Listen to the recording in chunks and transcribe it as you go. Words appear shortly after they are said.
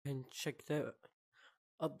check the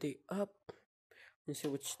update up and see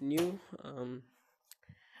what's new.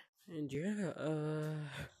 And yeah,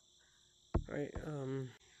 right,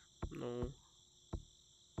 no.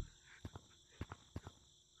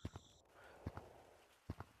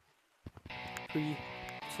 3,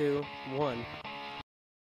 2, 1.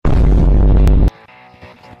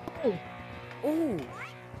 Oh, oh,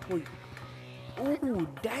 wait. Oh,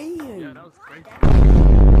 damn. Yeah, that was crazy.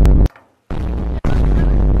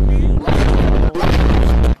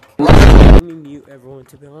 Let me mute everyone,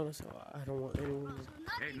 to be honest. I don't want anyone to...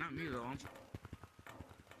 Hey, not me though.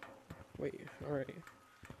 Wait, alright.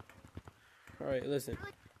 Alright, listen.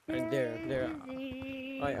 Right, there.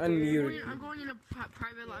 I unmuted you. I'm going in a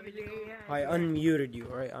private lobby to go. I unmuted you,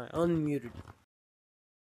 alright? I unmuted you.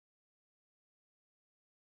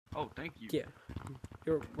 Oh, thank you. Yeah.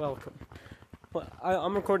 You're welcome. But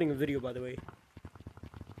I'm recording a video, by the way.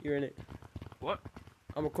 You're in it. What?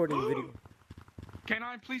 I'm recording a video.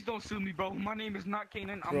 K9, please don't sue me, bro. My name is not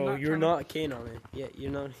K9. Bro, you're not K9, man. Yeah,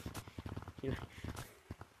 you're not. You're not.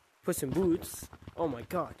 Puss in Boots. Oh my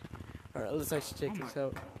god. Alright, let's actually check this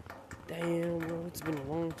out. Damn, bro, it's been a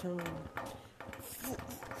long time.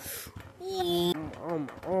 Oh my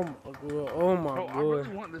god. Bro, I really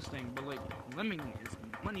want this thing, but like, Lemon is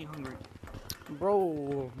money hungry.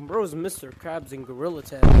 Bro's Mr. Krabs in Gorilla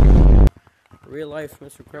Tag. Real life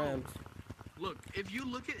Mr. Krabs. Look, if you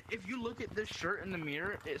look at this shirt in the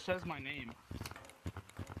mirror, it says my name.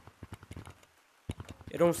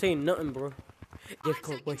 It don't say nothing, bro. Oh,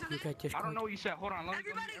 Discord, wait, you got Discord. I don't know what you said. Hold on, let me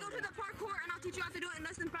Everybody go to the parkour and I'll teach you how to do it in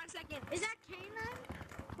less than 5 seconds. Is that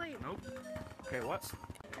K9? Wait. Nope. Okay, what?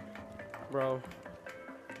 Bro.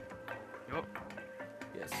 Yup.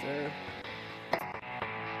 Yes, sir.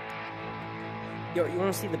 Yo, you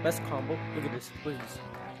wanna see the best combo? Look at this. Look at this.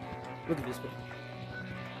 Look at this one.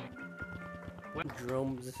 What?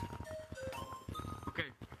 Drums.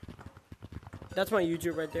 Okay. That's my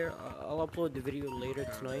YouTube right there. I'll upload the video later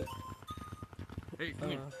tonight. Hey, come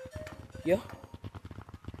here. Yeah?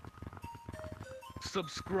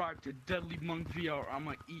 Subscribe to Deadly Monk VR.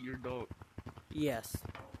 I'ma eat your dog. Yes.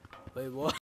 Wait, what?